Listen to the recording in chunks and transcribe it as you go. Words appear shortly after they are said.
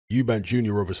Eubank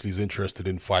Jr. obviously is interested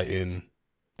in fighting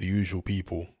the usual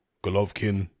people,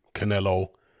 Golovkin, Canelo,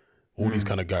 all these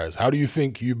kind of guys. How do you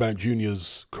think Eubank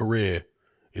Jr.'s career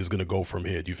is going to go from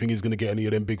here? Do you think he's going to get any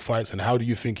of them big fights? And how do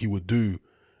you think he would do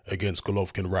against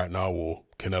Golovkin right now, or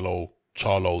Canelo,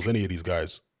 Charlos, any of these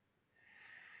guys?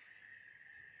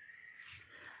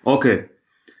 Okay.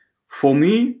 For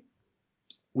me,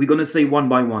 we're going to say one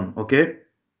by one, okay?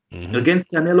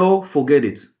 Against Canelo, forget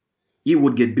it. He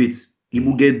would get beat. He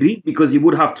would get beat because he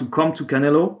would have to come to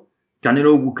Canelo.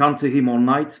 Canelo would counter him all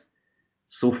night.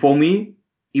 So for me,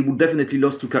 he would definitely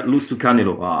lose to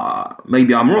Canelo.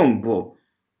 Maybe I'm wrong, but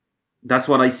that's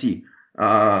what I see.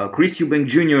 Chris Eubank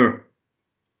Jr.,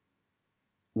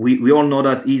 we all know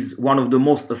that he's one of the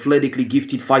most athletically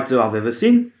gifted fighters I've ever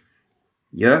seen.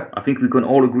 Yeah, I think we can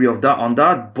all agree on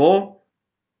that. But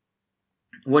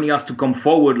when he has to come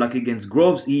forward, like against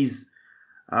Groves, he's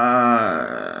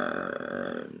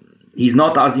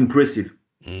not as impressive.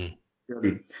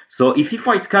 Really. So if he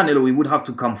fights Canelo, he would have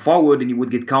to come forward and he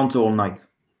would get counter all night.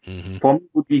 For me, it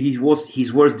would be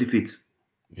his worst defeat.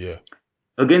 Yeah.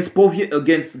 Against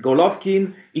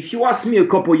Golovkin, if you asked me a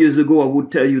couple years ago, I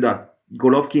would tell you that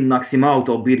Golovkin knocks him out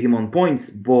or beat him on points.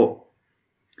 But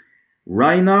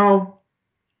right now,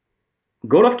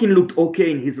 Golovkin looked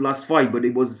okay in his last fight, but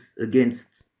it was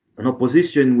against an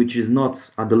opposition which is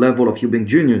not at the level of Eubank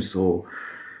Jr. So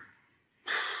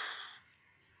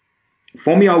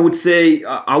for me, I would say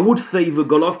I would favor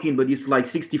Golovkin, but it's like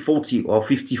 60-40 or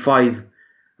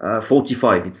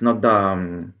 55-45. It's not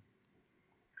that.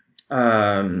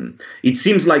 It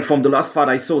seems like from the last fight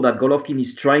I saw that Golovkin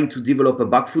is trying to develop a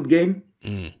back foot game.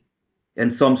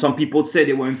 And some people say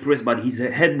they were impressed by his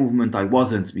head movement. I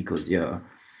wasn't, because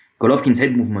Golovkin's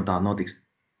head movement are not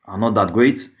that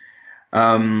great.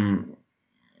 And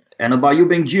about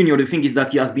Eubank Jr., the thing is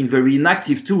that he has been very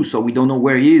inactive too, so we don't know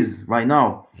where he is right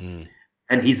now.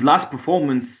 And his last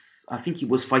performance, I think he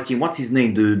was fighting, what's his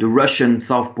name, the Russian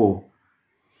southpaw,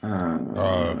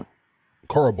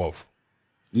 Korobov.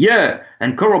 Yeah,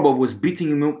 and Korobov was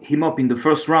beating him up in the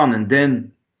first round, and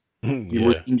then he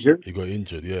was injured. He got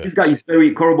injured. Yeah, this guy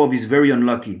Korobov is very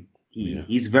unlucky.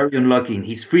 He's very unlucky. In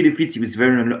his 3 defeats, he was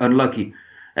very unlucky.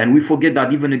 And we forget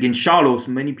that even against Charlo,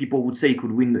 many people would say he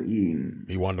could win.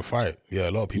 He won the fight. Yeah,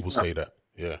 a lot of people say that.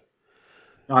 Yeah,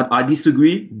 I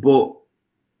disagree, but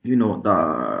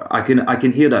I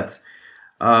can hear that.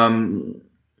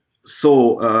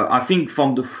 So I think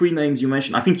from the 3 names you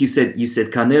mentioned, I think you said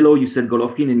Canelo, you said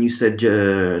Golovkin, and you said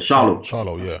Charlo.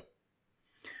 Charlo, yeah.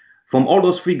 From all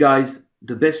those 3 guys,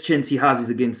 the best chance he has is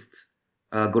against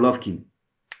Golovkin.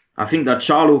 I think that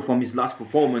Charlo, from his last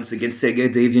performance against Sergey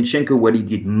Derevianchenko, where he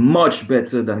did much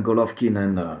better than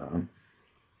Golovkin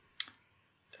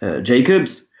and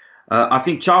Jacobs, I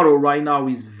think Charlo right now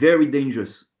is very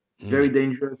dangerous. Very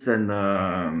dangerous, and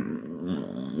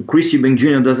Chris Eubank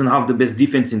Jr. doesn't have the best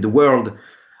defense in the world,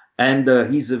 and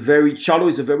Charlo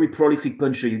is a very prolific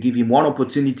puncher. You give him one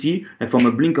opportunity, and from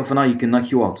a blink of an eye, he can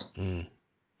knock you out.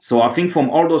 So I think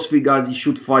from all those 3 guys, he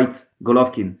should fight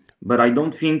Golovkin, but I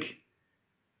don't think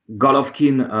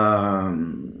Golovkin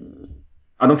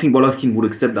would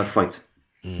accept that fight.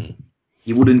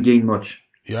 He wouldn't gain much.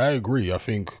 Yeah, I agree. I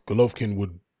think Golovkin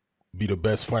would be the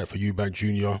best fight for Eubank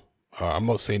Jr. I'm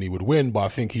not saying he would win, but I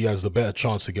think he has a better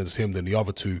chance against him than the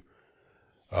other 2.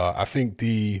 I think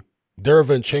the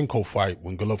Derevianchenko fight,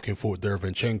 when Golovkin fought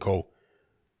Derevianchenko,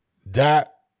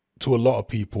 that, to a lot of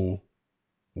people,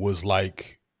 was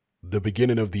like the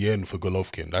beginning of the end for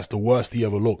Golovkin. That's the worst he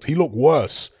ever looked. He looked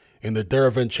worse in the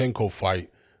Derevianchenko fight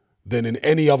than in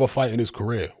any other fight in his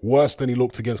career. Worse than he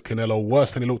looked against Canelo,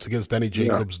 worse than he looked against Danny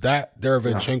Jacobs. That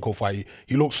Derevianchenko fight,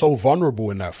 he looked so vulnerable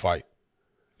in that fight.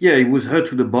 Yeah, he was hurt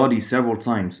to the body several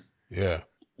times. Yeah.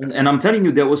 And I'm telling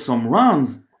you, there was some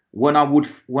rounds when I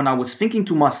was thinking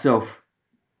to myself,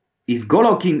 if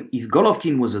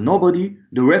Golovkin was a nobody,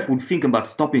 the ref would think about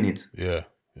stopping it. Yeah.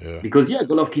 Because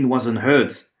Golovkin wasn't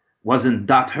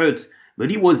that hurt,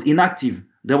 but he was inactive.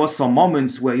 There was some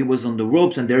moments where he was on the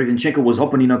ropes and Derevianchenko was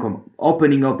opening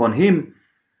up on him.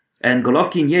 And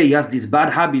Golovkin, he has this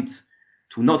bad habit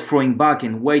to not throwing back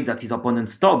and wait that his opponent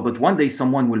stop. But one day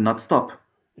someone will not stop.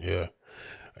 Yeah.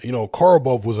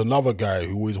 Korobov was another guy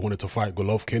who always wanted to fight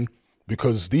Golovkin,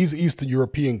 because these Eastern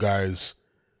European guys,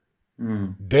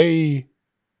 they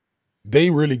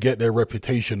really get their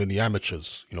reputation in the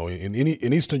amateurs.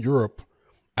 In Eastern Europe,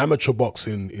 amateur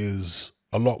boxing is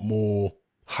a lot more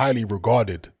highly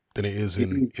regarded than it is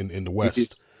in the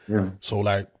West. Yeah. So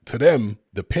like to them,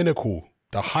 the pinnacle,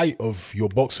 the height of your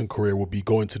boxing career will be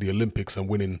going to the Olympics and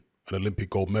winning an Olympic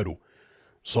gold medal.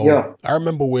 So I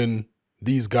remember when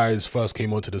these guys first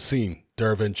came onto the scene,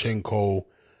 Derevianchenko,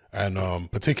 and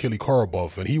particularly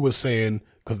Korobov, and he was saying,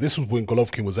 because this was when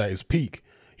Golovkin was at his peak,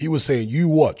 he was saying, "You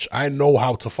watch, I know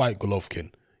how to fight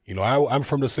Golovkin. You know, I'm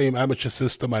from the same amateur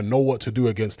system. I know what to do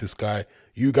against this guy.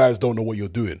 You guys don't know what you're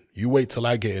doing. You wait till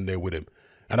I get in there with him."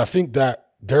 And I think that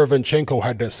Derevyanchenko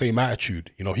had that same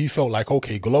attitude. You know, he felt like,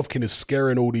 okay, Golovkin is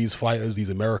scaring all these fighters, these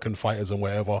American fighters and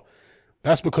whatever.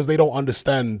 That's because they don't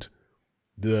understand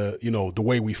the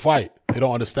way we fight. They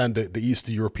don't understand the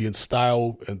Eastern European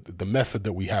style and the method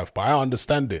that we have. But I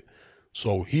understand it.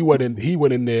 So he went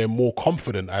in there more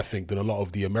confident, I think, than a lot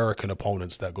of the American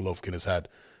opponents that Golovkin has had,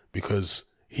 because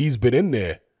he's been in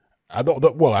there. I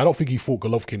don't think he fought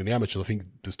Golovkin in the amateurs. I think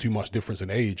there's too much difference in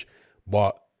age,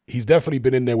 but he's definitely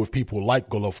been in there with people like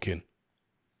Golovkin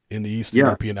in the Eastern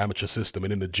European amateur system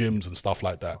and in the gyms and stuff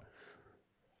like that.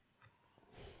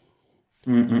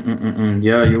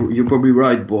 Yeah, you're probably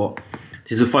right, but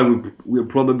this is a fight will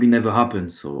probably never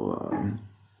happen. So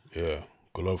yeah,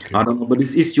 Golovkin. I don't know, but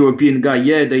this East European guy,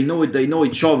 yeah, they know it. They know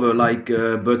each other, like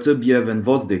Bertebiev and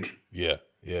Vosdik. Yeah.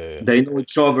 They know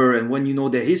each other, and when you know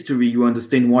their history, you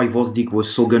understand why Vosdik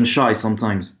was so gun shy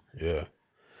sometimes. Yeah.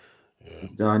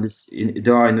 They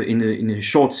are in a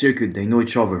short circuit. They know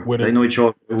each other. They know each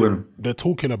other well. They're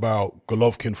talking about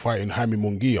Golovkin fighting Jaime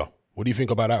Munguia. What do you think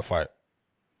about that fight?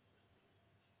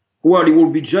 Well, it will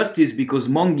be justice, because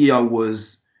Munguia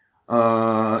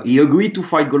he agreed to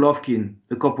fight Golovkin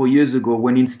a couple of years ago,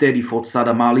 when instead he fought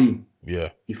Saddam Ali. Yeah.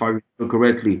 If I remember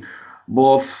correctly.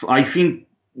 But I think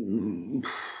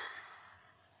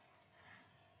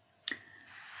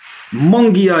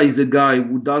Munguia is a guy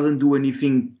who doesn't do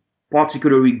anything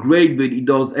particularly great, but he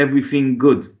does everything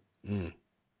good.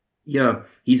 Yeah,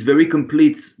 he's very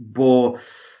complete, but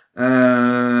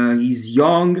he's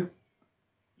young,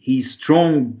 he's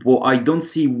strong, but I don't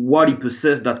see what he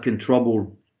possesses that can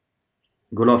trouble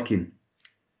Golovkin.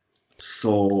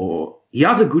 So he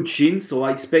has a good chin, so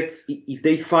I expect, if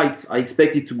they fight, I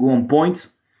expect it to go on point.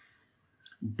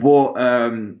 But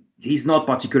he's not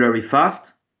particularly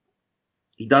fast.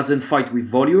 He doesn't fight with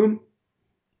volume.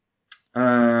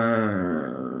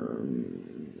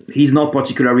 He's not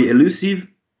particularly elusive.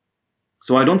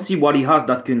 So I don't see what he has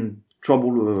that can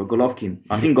trouble Golovkin.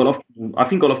 I think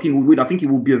Golovkin will win. I think it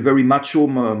will be a very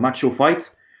macho fight.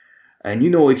 And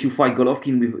if you fight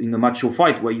Golovkin in a macho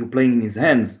fight where you're playing in his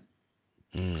hands,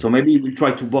 so maybe he will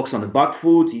try to box on the back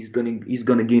foot. He's gonna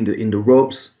get in the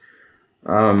ropes.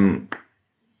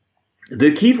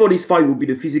 The key for this fight will be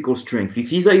the physical strength. If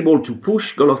he's able to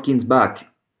push Golovkin's back,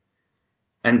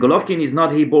 and Golovkin is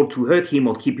not able to hurt him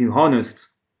or keep him honest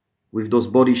with those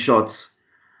body shots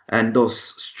and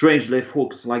those strange left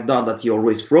hooks like that he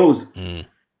always throws,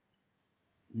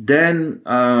 then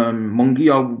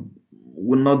Munguia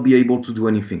will not be able to do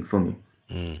anything for me.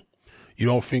 You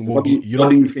don't think Munguia?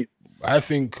 What do you think?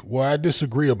 I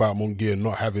disagree about Munguia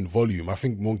not having volume. I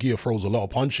think Munguia throws a lot of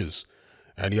punches,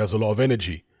 and he has a lot of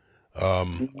energy.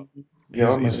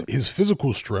 His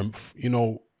physical strength,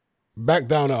 back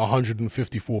down at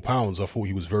 154 pounds, I thought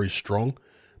he was very strong.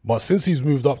 But since he's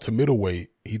moved up to middleweight,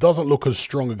 he doesn't look as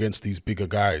strong against these bigger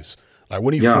guys. Like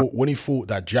when he fought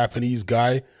that Japanese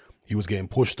guy, he was getting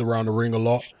pushed around the ring a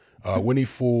lot. When he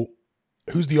fought,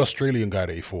 who's the Australian guy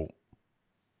that he fought?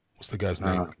 What's the guy's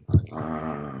name?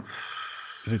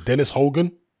 Is it Dennis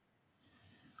Hogan?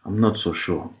 I'm not so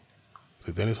sure. Is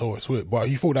it Dennis Hogan? I swear. But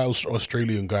he fought that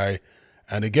Australian guy,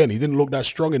 and again, he didn't look that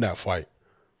strong in that fight.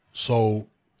 So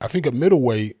I think at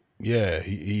middleweight,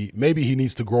 he maybe he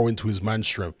needs to grow into his man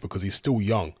strength because he's still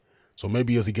young. So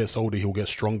maybe as he gets older, he'll get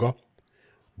stronger.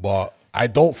 But I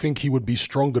don't think he would be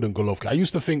stronger than Golovkin. I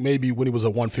used to think maybe when he was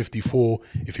at 154,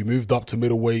 if he moved up to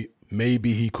middleweight,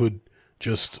 maybe he could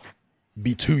just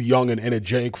be too young and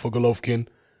energetic for Golovkin.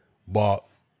 But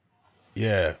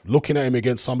yeah, looking at him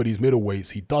against some of these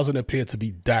middleweights, he doesn't appear to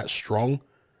be that strong.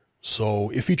 So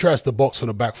if he tries to box on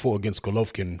the back foot against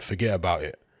Golovkin, forget about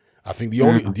it. I think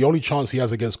the only chance he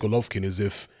has against Golovkin is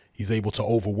if he's able to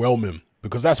overwhelm him.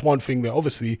 Because that's one thing that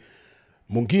obviously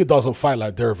Munguia doesn't fight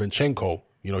like Derevyanchenko.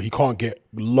 He can't get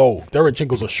low.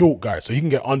 Derevyanchenko's a short guy, so he can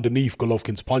get underneath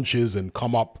Golovkin's punches and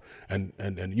come up and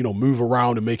move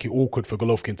around and make it awkward for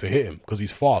Golovkin to hit him because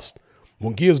he's fast.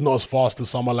 Munguia's not as fast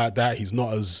as someone like that. He's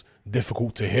not as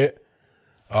difficult to hit.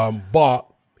 But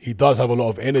he does have a lot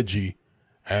of energy,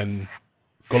 and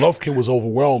Golovkin was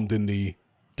overwhelmed in the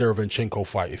Derevyanchenko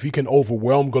fight. If he can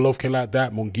overwhelm Golovkin like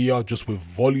that, Munguia, just with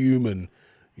volume and,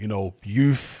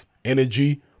 youth,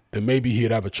 energy, then maybe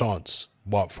he'd have a chance.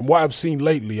 But from what I've seen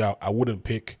lately, I wouldn't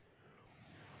pick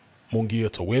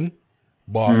Munguia to win.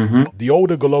 But the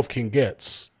older Golovkin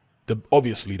gets,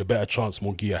 obviously the better chance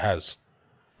Munguia has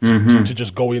to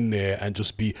just go in there and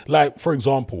just be, like, for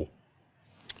example,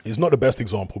 It's not the best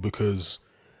example because,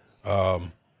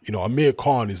 you know, Amir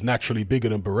Khan is naturally bigger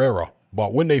than Barrera.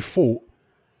 But when they fought,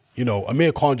 you know,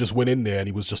 Amir Khan just went in there and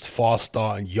he was just faster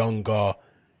and younger.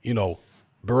 You know,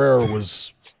 Barrera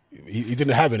was, he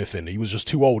didn't have anything. He was just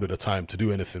too old at the time to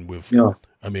do anything with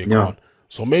Amir Khan.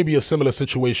 So maybe a similar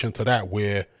situation to that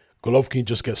where Golovkin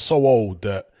just gets so old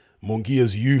that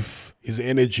Munguia's youth, his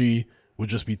energy would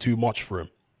just be too much for him.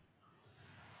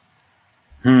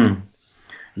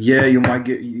 Yeah, you might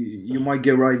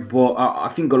get right, but I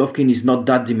think Golovkin is not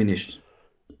that diminished.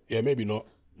 Yeah, maybe not.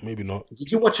 Maybe not.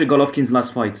 Did you watch Golovkin's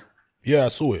last fight? Yeah, I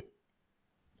saw it.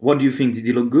 What do you think? Did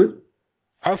he look good?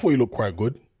 I thought he looked quite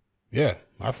good. Yeah,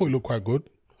 I thought he looked quite good.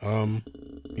 You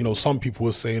know, some people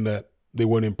were saying that they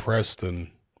weren't impressed and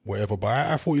whatever, but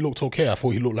I thought he looked okay. I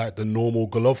thought he looked like the normal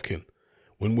Golovkin.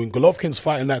 When Golovkin's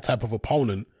fighting that type of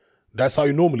opponent, that's how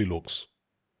he normally looks,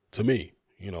 to me.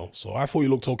 You know, so I thought he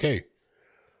looked okay.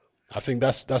 I think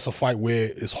that's a fight where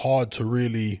it's hard to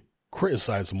really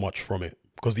criticize much from it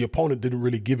because the opponent didn't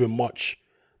really give him much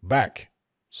back.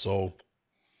 So,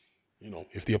 you know,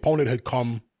 if the opponent had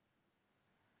come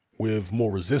with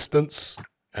more resistance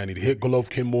and he'd hit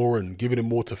Golovkin more and given him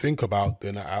more to think about,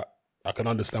 then I can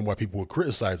understand why people would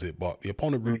criticize it. But the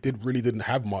opponent really didn't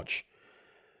have much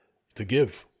to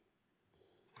give.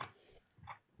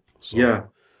 So,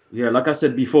 yeah, like I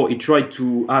said before, he tried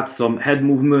to add some head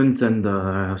movement and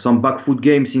some back foot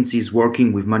game since he's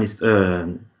working with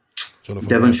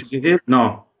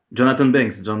Jonathan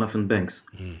Banks.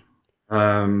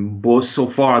 But so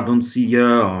far, I don't see.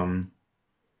 I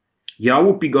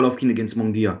would pick Golovkin against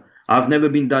Munguia. I've never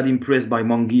been that impressed by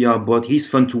Munguia, but he's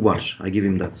fun to watch. I give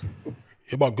him that.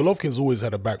 Yeah, but Golovkin's always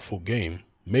had a back foot game.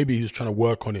 Maybe he's trying to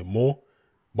work on it more,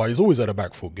 but he's always had a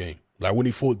back foot game. Like when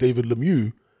he fought David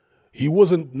Lemieux, he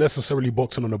wasn't necessarily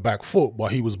boxing on the back foot,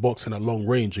 but he was boxing at long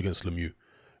range against Lemieux.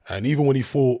 And even when he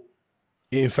fought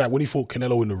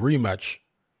Canelo in the rematch,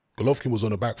 Golovkin was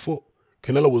on the back foot.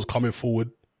 Canelo was coming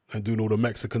forward and doing all the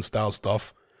Mexican style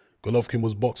stuff. Golovkin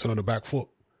was boxing on the back foot.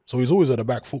 So he's always had a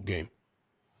back foot game.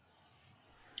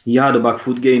 He had a back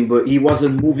foot game, but he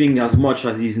wasn't moving as much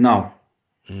as he's now.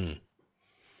 When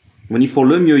he fought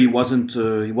Lemieux, he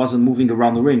wasn't moving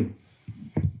around the ring.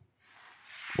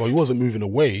 Well, he wasn't moving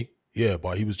away. Yeah,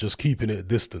 but he was just keeping it a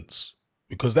distance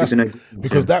because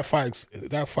that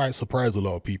fight surprised a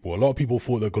lot of people. A lot of people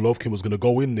thought that Golovkin was going to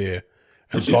go in there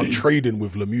and start trading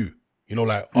with Lemieux, you know,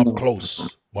 like up close.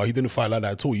 But he didn't fight like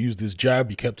that at all. He used his jab.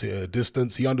 He kept it at a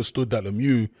distance. He understood that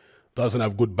Lemieux doesn't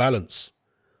have good balance.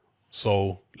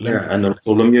 So and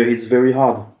also Lemieux hits very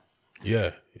hard.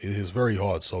 Yeah, it is very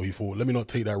hard. So he thought, let me not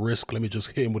take that risk. Let me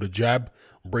just hit him with a jab,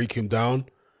 break him down.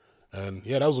 And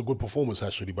yeah, that was a good performance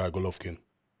actually by Golovkin.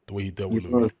 The way he dealt with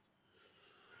Lemieux.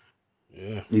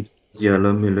 Yeah.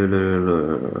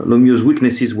 Lemieux's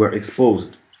weaknesses were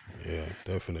exposed. Yeah,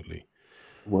 definitely.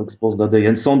 Were exposed that day.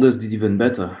 And Saunders did even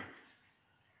better.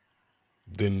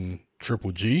 Than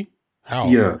Triple G? How?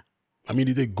 Yeah. I mean,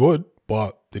 he did good,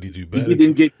 but did he do better? He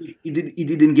didn't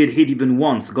get hit even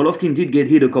once. Golovkin did get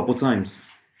hit a couple times.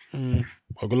 Well,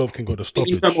 Golovkin got a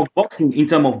stoppage. In terms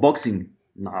of boxing.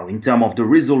 Now, in terms of the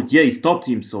result, yeah, he stopped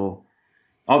him. So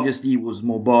obviously he was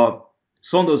more. But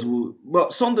Saunders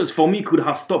for me could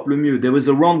have stopped Lemieux. There was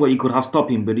a round where he could have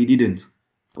stopped him, but he didn't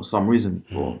for some reason.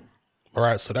 All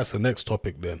right, so that's the next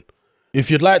topic then. If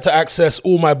you'd like to access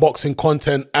all my boxing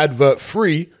content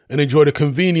advert-free and enjoy the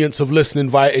convenience of listening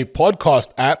via a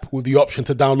podcast app with the option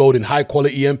to download in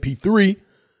high-quality MP3,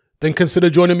 then consider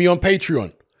joining me on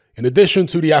Patreon. In addition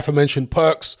to the aforementioned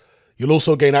perks, you'll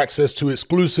also gain access to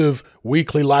exclusive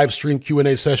weekly live stream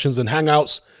Q&A sessions and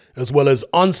hangouts, as well as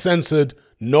uncensored,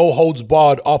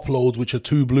 no-holds-barred uploads which are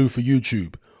too blue for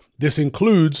YouTube. This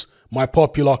includes my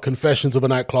popular Confessions of a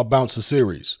Nightclub Bouncer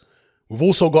series. We've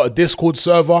also got a Discord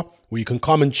server where you can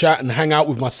come and chat and hang out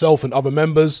with myself and other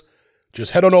members.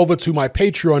 Just head on over to my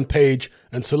Patreon page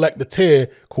and select the tier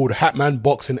called Hatman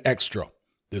Boxing Extra.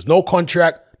 There's no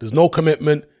contract, there's no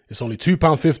commitment, it's only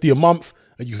 £2.50 a month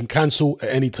and you can cancel at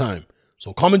any time.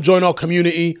 So come and join our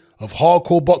community of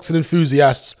hardcore boxing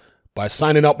enthusiasts by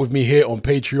signing up with me here on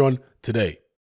Patreon today.